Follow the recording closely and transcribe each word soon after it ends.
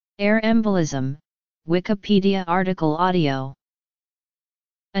Air embolism, Wikipedia article audio.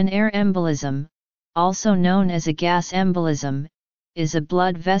 An air embolism, also known as a gas embolism, is a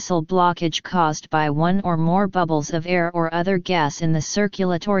blood vessel blockage caused by one or more bubbles of air or other gas in the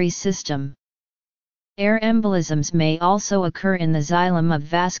circulatory system. Air embolisms may also occur in the xylem of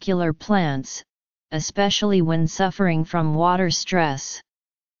vascular plants, especially when suffering from water stress.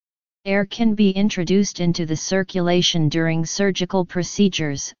 Air can be introduced into the circulation during surgical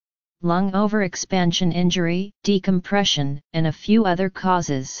procedures, lung overexpansion injury, decompression, and a few other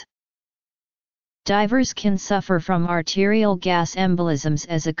causes. Divers can suffer from arterial gas embolisms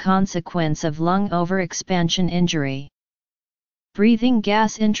as a consequence of lung overexpansion injury. Breathing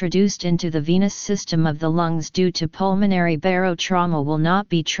gas introduced into the venous system of the lungs due to pulmonary barotrauma will not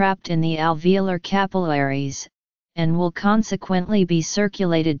be trapped in the alveolar capillaries, and will consequently be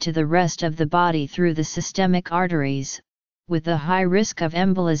circulated to the rest of the body through the systemic arteries, with a high risk of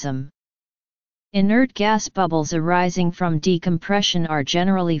embolism. Inert gas bubbles arising from decompression are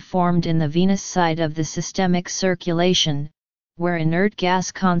generally formed in the venous side of the systemic circulation, where inert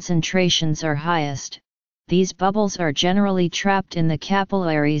gas concentrations are highest. These bubbles are generally trapped in the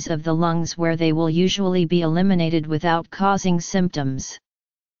capillaries of the lungs, where they will usually be eliminated without causing symptoms.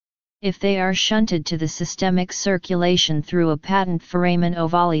 If they are shunted to the systemic circulation through a patent foramen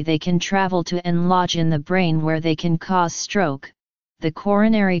ovale, they can travel to and lodge in the brain, where they can cause stroke, the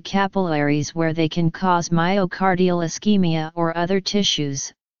coronary capillaries, where they can cause myocardial ischemia, or other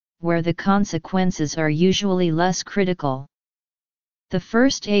tissues, where the consequences are usually less critical. The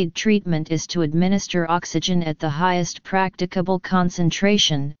first aid treatment is to administer oxygen at the highest practicable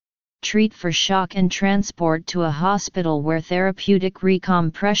concentration, treat for shock, and transport to a hospital where therapeutic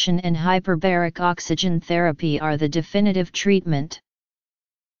recompression and hyperbaric oxygen therapy are the definitive treatment.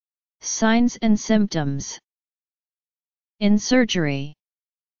 Signs and symptoms. In surgery,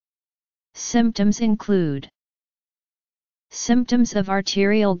 symptoms include: symptoms of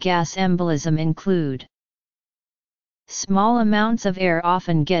arterial gas embolism include: small amounts of air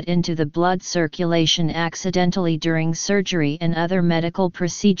often get into the blood circulation accidentally during surgery and other medical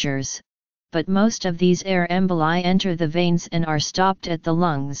procedures, but most of these air emboli enter the veins and are stopped at the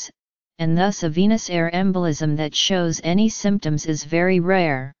lungs, and thus a venous air embolism that shows any symptoms is very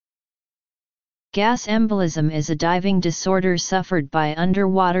rare. Gas embolism is a diving disorder suffered by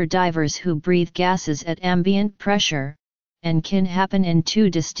underwater divers who breathe gases at ambient pressure, and can happen in two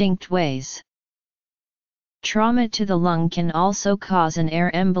distinct ways. Trauma to the lung can also cause an air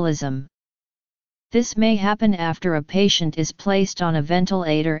embolism. This may happen after a patient is placed on a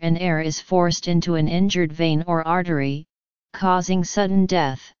ventilator and air is forced into an injured vein or artery, causing sudden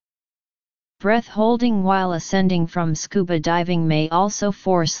death. Breath holding while ascending from scuba diving may also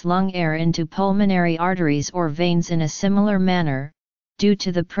force lung air into pulmonary arteries or veins in a similar manner, due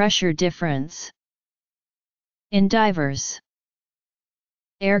to the pressure difference. In divers,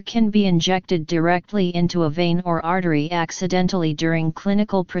 air can be injected directly into a vein or artery accidentally during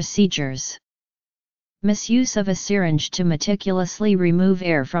clinical procedures. Misuse of a syringe to meticulously remove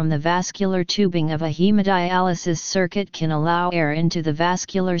air from the vascular tubing of a hemodialysis circuit can allow air into the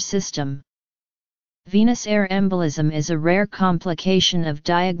vascular system. Venous air embolism is a rare complication of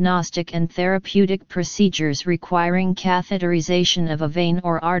diagnostic and therapeutic procedures requiring catheterization of a vein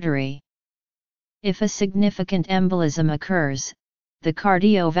or artery. If a significant embolism occurs, the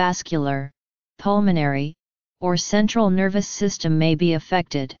cardiovascular, pulmonary, or central nervous system may be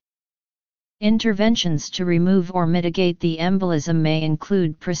affected. Interventions to remove or mitigate the embolism may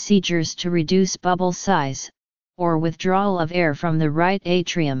include procedures to reduce bubble size, or withdrawal of air from the right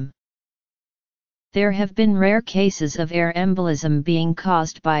atrium. There have been rare cases of air embolism being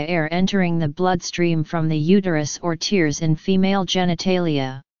caused by air entering the bloodstream from the uterus or tears in female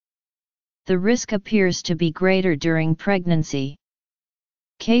genitalia. The risk appears to be greater during pregnancy.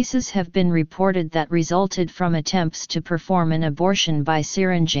 Cases have been reported that resulted from attempts to perform an abortion by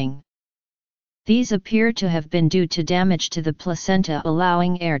syringing. These appear to have been due to damage to the placenta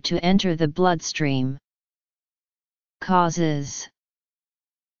allowing air to enter the bloodstream. Causes.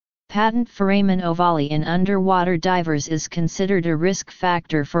 Patent foramen ovale in underwater divers is considered a risk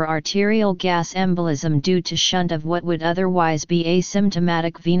factor for arterial gas embolism due to shunt of what would otherwise be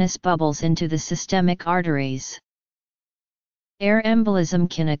asymptomatic venous bubbles into the systemic arteries. Air embolism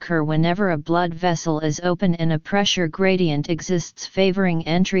can occur whenever a blood vessel is open and a pressure gradient exists favoring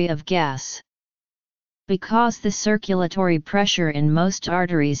entry of gas. Because the circulatory pressure in most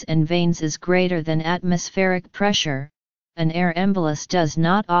arteries and veins is greater than atmospheric pressure, an air embolus does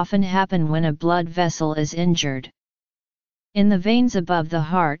not often happen when a blood vessel is injured. In the veins above the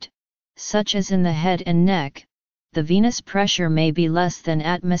heart, such as in the head and neck, the venous pressure may be less than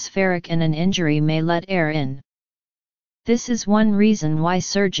atmospheric and an injury may let air in. This is one reason why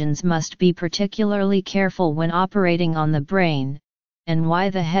surgeons must be particularly careful when operating on the brain, and why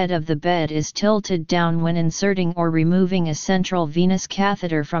the head of the bed is tilted down when inserting or removing a central venous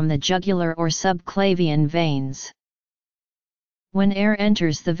catheter from the jugular or subclavian veins. When air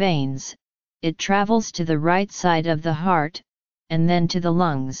enters the veins, it travels to the right side of the heart, and then to the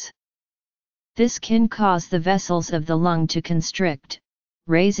lungs. This can cause the vessels of the lung to constrict,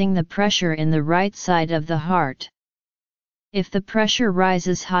 raising the pressure in the right side of the heart. If the pressure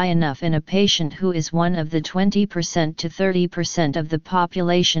rises high enough in a patient who is one of the 20% to 30% of the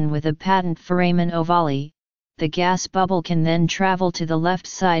population with a patent foramen ovale, the gas bubble can then travel to the left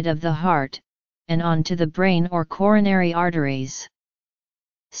side of the heart, and onto the brain or coronary arteries.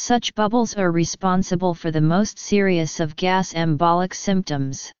 Such bubbles are responsible for the most serious of gas embolic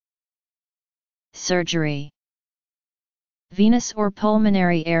symptoms. Surgery. Venous or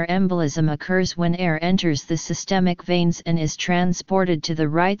pulmonary air embolism occurs when air enters the systemic veins and is transported to the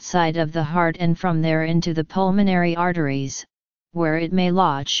right side of the heart and from there into the pulmonary arteries, where it may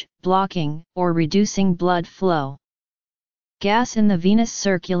lodge, blocking or reducing blood flow. Gas in the venous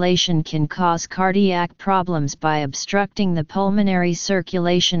circulation can cause cardiac problems by obstructing the pulmonary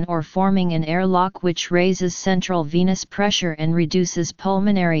circulation or forming an airlock which raises central venous pressure and reduces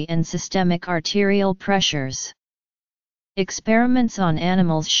pulmonary and systemic arterial pressures. Experiments on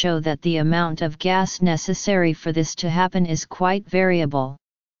animals show that the amount of gas necessary for this to happen is quite variable.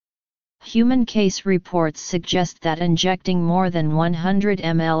 Human case reports suggest that injecting more than 100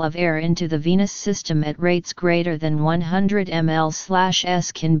 ml of air into the venous system at rates greater than 100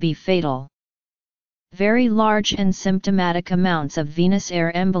 ml/s can be fatal. Very large and symptomatic amounts of venous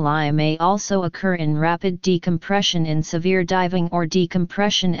air emboli may also occur in rapid decompression in severe diving or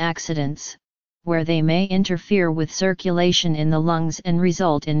decompression accidents, where they may interfere with circulation in the lungs and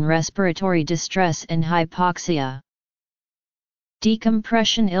result in respiratory distress and hypoxia.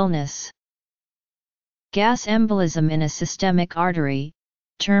 Decompression illness. Gas embolism in a systemic artery,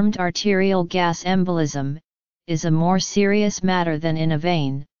 termed arterial gas embolism, is a more serious matter than in a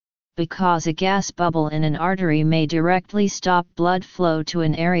vein, because a gas bubble in an artery may directly stop blood flow to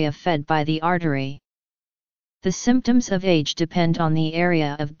an area fed by the artery. The symptoms of age depend on the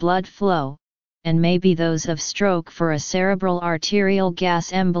area of blood flow, and may be those of stroke for a cerebral arterial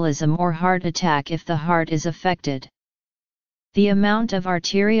gas embolism or heart attack if the heart is affected. The amount of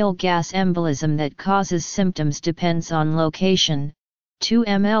arterial gas embolism that causes symptoms depends on location. 2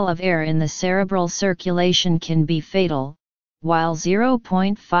 ml of air in the cerebral circulation can be fatal, while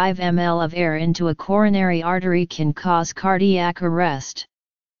 0.5 ml of air into a coronary artery can cause cardiac arrest.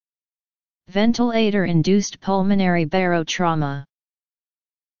 Ventilator-induced pulmonary barotrauma.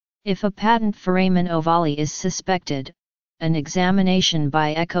 If a patent foramen ovale is suspected, an examination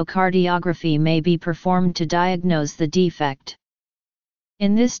by echocardiography may be performed to diagnose the defect.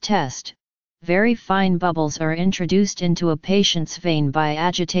 In this test, very fine bubbles are introduced into a patient's vein by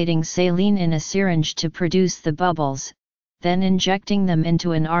agitating saline in a syringe to produce the bubbles, then injecting them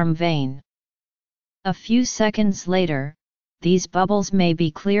into an arm vein. A few seconds later, these bubbles may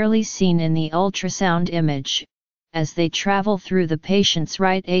be clearly seen in the ultrasound image, as they travel through the patient's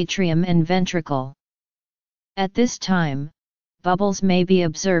right atrium and ventricle. At this time, bubbles may be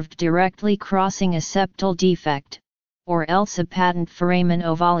observed directly crossing a septal defect, or else a patent foramen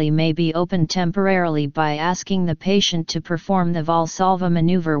ovale may be opened temporarily by asking the patient to perform the Valsalva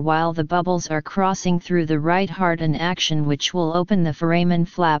maneuver while the bubbles are crossing through the right heart, an action which will open the foramen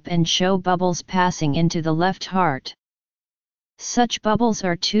flap and show bubbles passing into the left heart. Such bubbles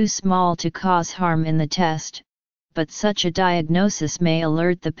are too small to cause harm in the test, but such a diagnosis may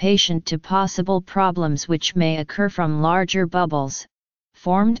alert the patient to possible problems which may occur from larger bubbles,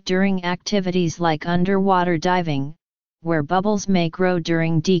 formed during activities like underwater diving, where bubbles may grow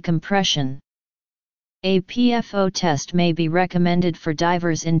during decompression. A PFO test may be recommended for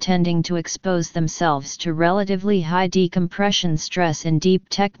divers intending to expose themselves to relatively high decompression stress in deep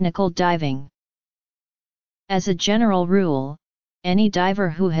technical diving. As a general rule, any diver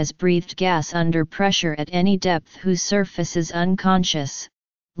who has breathed gas under pressure at any depth who surfaces unconscious,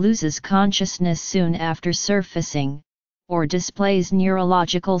 loses consciousness soon after surfacing, or displays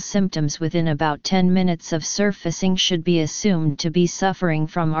neurological symptoms within about 10 minutes of surfacing should be assumed to be suffering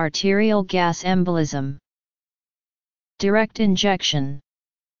from arterial gas embolism. Direct injection.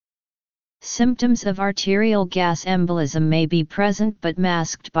 Symptoms of arterial gas embolism may be present but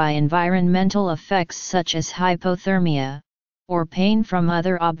masked by environmental effects such as hypothermia, or pain from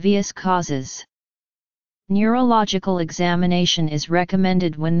other obvious causes. Neurological examination is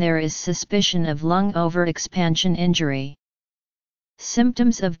recommended when there is suspicion of lung overexpansion injury.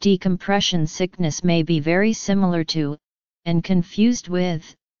 Symptoms of decompression sickness may be very similar to, and confused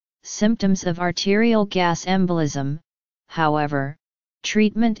with, symptoms of arterial gas embolism. However,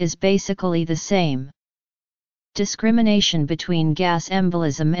 treatment is basically the same. Discrimination between gas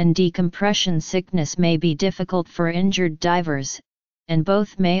embolism and decompression sickness may be difficult for injured divers, and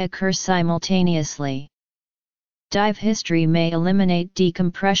both may occur simultaneously. Dive history may eliminate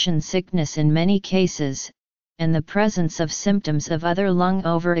decompression sickness in many cases, and the presence of symptoms of other lung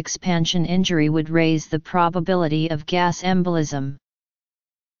overexpansion injury would raise the probability of gas embolism.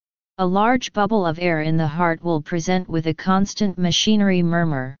 A large bubble of air in the heart will present with a constant machinery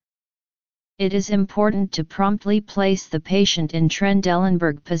murmur. It is important to promptly place the patient in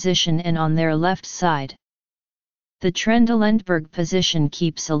Trendelenburg position and on their left side. The Trendelenburg position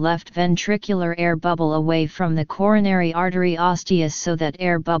keeps a left ventricular air bubble away from the coronary artery osseous so that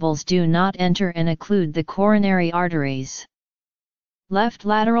air bubbles do not enter and occlude the coronary arteries. Left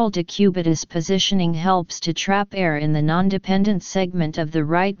lateral decubitus positioning helps to trap air in the non-dependent segment of the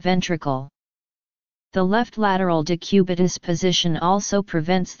right ventricle. The left lateral decubitus position also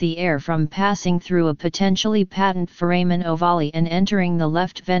prevents the air from passing through a potentially patent foramen ovale and entering the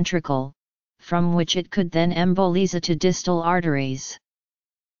left ventricle, from which it could then embolize to distal arteries.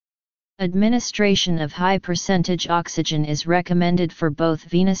 Administration of high percentage oxygen is recommended for both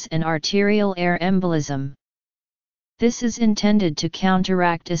venous and arterial air embolism. This is intended to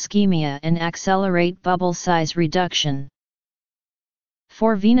counteract ischemia and accelerate bubble size reduction.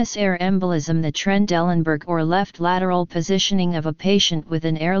 For venous air embolism, the Trendelenburg or left lateral positioning of a patient with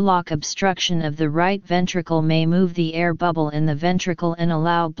an airlock obstruction of the right ventricle may move the air bubble in the ventricle and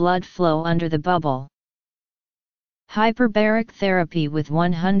allow blood flow under the bubble. Hyperbaric therapy with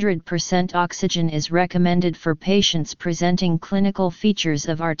 100% oxygen is recommended for patients presenting clinical features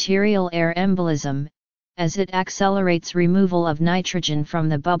of arterial air embolism, as it accelerates removal of nitrogen from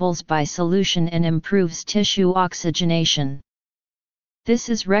the bubbles by solution and improves tissue oxygenation. This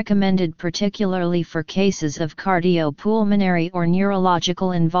is recommended particularly for cases of cardiopulmonary or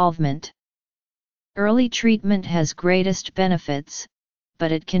neurological involvement. Early treatment has greatest benefits,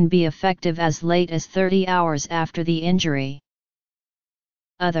 but it can be effective as late as 30 hours after the injury.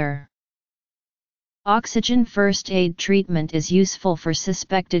 Other oxygen first aid treatment is useful for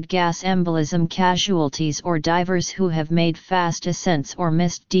suspected gas embolism casualties or divers who have made fast ascents or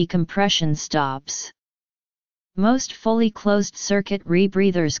missed decompression stops. Most fully closed-circuit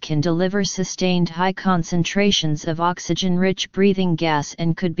rebreathers can deliver sustained high concentrations of oxygen-rich breathing gas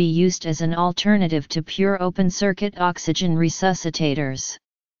and could be used as an alternative to pure open-circuit oxygen resuscitators.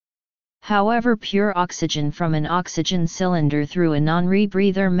 However, pure oxygen from an oxygen cylinder through a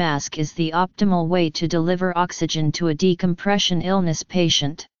non-rebreather mask is the optimal way to deliver oxygen to a decompression illness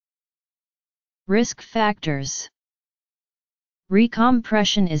patient. Risk factors.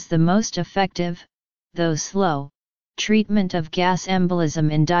 Recompression is the most effective, though slow, treatment of gas embolism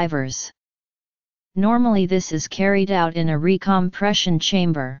in divers. Normally this is carried out in a recompression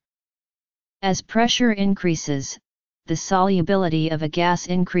chamber. As pressure increases, the solubility of a gas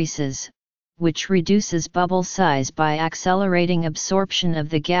increases, which reduces bubble size by accelerating absorption of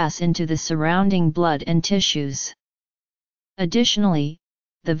the gas into the surrounding blood and tissues. Additionally,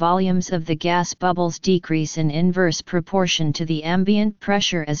 the volumes of the gas bubbles decrease in inverse proportion to the ambient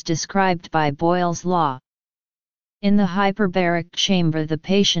pressure as described by Boyle's law. In the hyperbaric chamber, the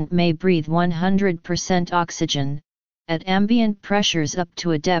patient may breathe 100% oxygen, at ambient pressures up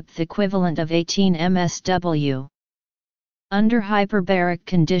to a depth equivalent of 18 msw. Under hyperbaric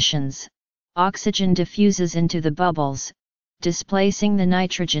conditions, oxygen diffuses into the bubbles, displacing the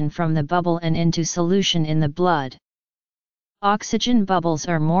nitrogen from the bubble and into solution in the blood. Oxygen bubbles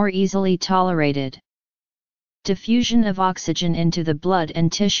are more easily tolerated. Diffusion of oxygen into the blood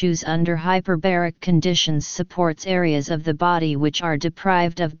and tissues under hyperbaric conditions supports areas of the body which are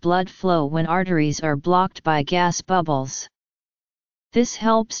deprived of blood flow when arteries are blocked by gas bubbles. This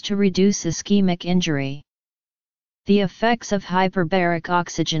helps to reduce ischemic injury. The effects of hyperbaric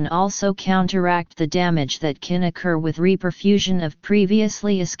oxygen also counteract the damage that can occur with reperfusion of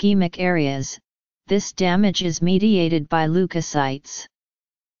previously ischemic areas. This damage is mediated by leukocytes.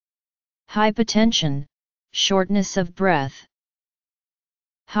 Hypotension, shortness of breath.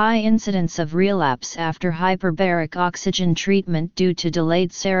 High incidence of relapse after hyperbaric oxygen treatment due to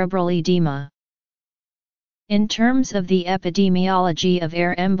delayed cerebral edema. In terms of the epidemiology of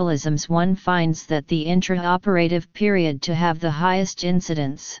air embolisms, one finds that the intraoperative period to have the highest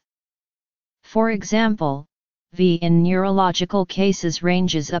incidence. For example, V in neurological cases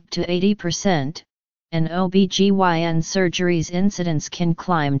ranges up to 80%, and OB/GYN surgeries incidence can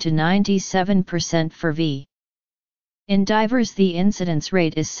climb to 97% for V. In divers the incidence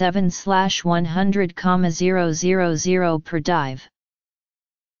rate is 7/100,000 per dive.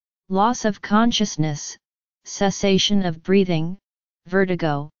 Loss of consciousness, cessation of breathing,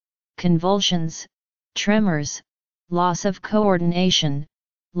 vertigo, convulsions, tremors, loss of coordination,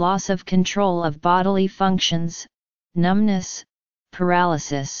 loss of control of bodily functions, numbness,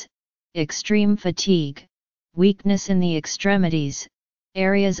 paralysis, extreme fatigue, weakness in the extremities,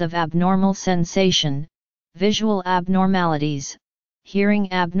 areas of abnormal sensation, visual abnormalities,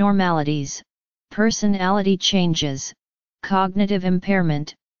 hearing abnormalities, personality changes, cognitive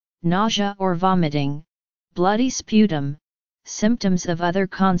impairment, nausea or vomiting, bloody sputum, symptoms of other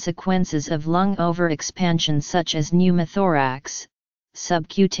consequences of lung overexpansion such as pneumothorax,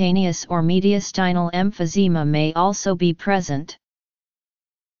 subcutaneous or mediastinal emphysema may also be present.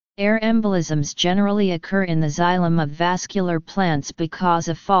 Air embolisms generally occur in the xylem of vascular plants because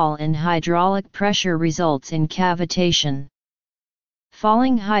a fall in hydraulic pressure results in cavitation.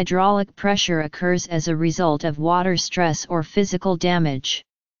 Falling hydraulic pressure occurs as a result of water stress or physical damage.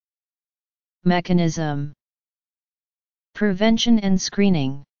 Mechanism: prevention and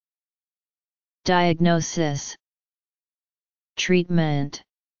screening. Diagnosis. Treatment.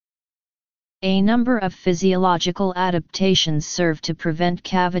 A number of physiological adaptations serve to prevent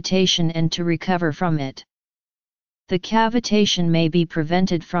cavitation and to recover from it. The cavitation may be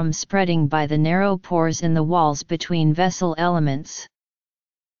prevented from spreading by the narrow pores in the walls between vessel elements.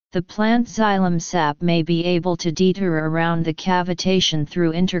 The plant xylem sap may be able to deter around the cavitation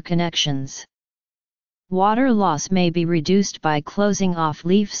through interconnections. Water loss may be reduced by closing off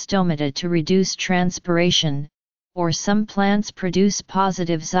leaf stomata to reduce transpiration, or some plants produce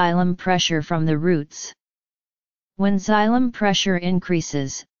positive xylem pressure from the roots. When xylem pressure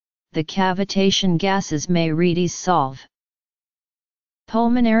increases, the cavitation gases may redissolve.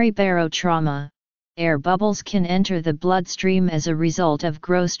 Pulmonary barotrauma: air bubbles can enter the bloodstream as a result of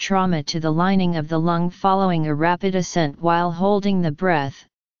gross trauma to the lining of the lung following a rapid ascent while holding the breath.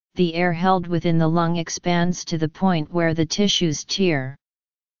 The air held within the lung expands to the point where the tissues tear.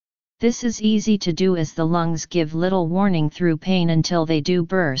 This is easy to do as the lungs give little warning through pain until they do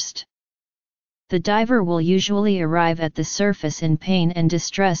burst. The diver will usually arrive at the surface in pain and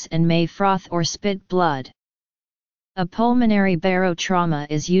distress and may froth or spit blood. A pulmonary barotrauma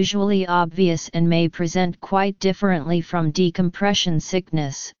is usually obvious and may present quite differently from decompression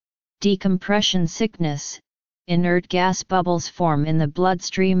sickness. Decompression sickness: inert gas bubbles form in the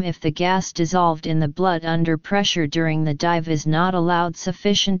bloodstream if the gas dissolved in the blood under pressure during the dive is not allowed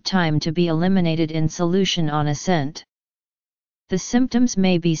sufficient time to be eliminated in solution on ascent. The symptoms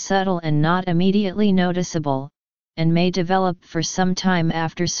may be subtle and not immediately noticeable, and may develop for some time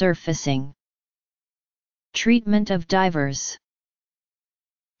after surfacing. Treatment of divers.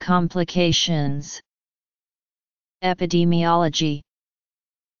 Complications. Epidemiology.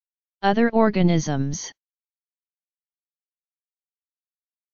 Other organisms.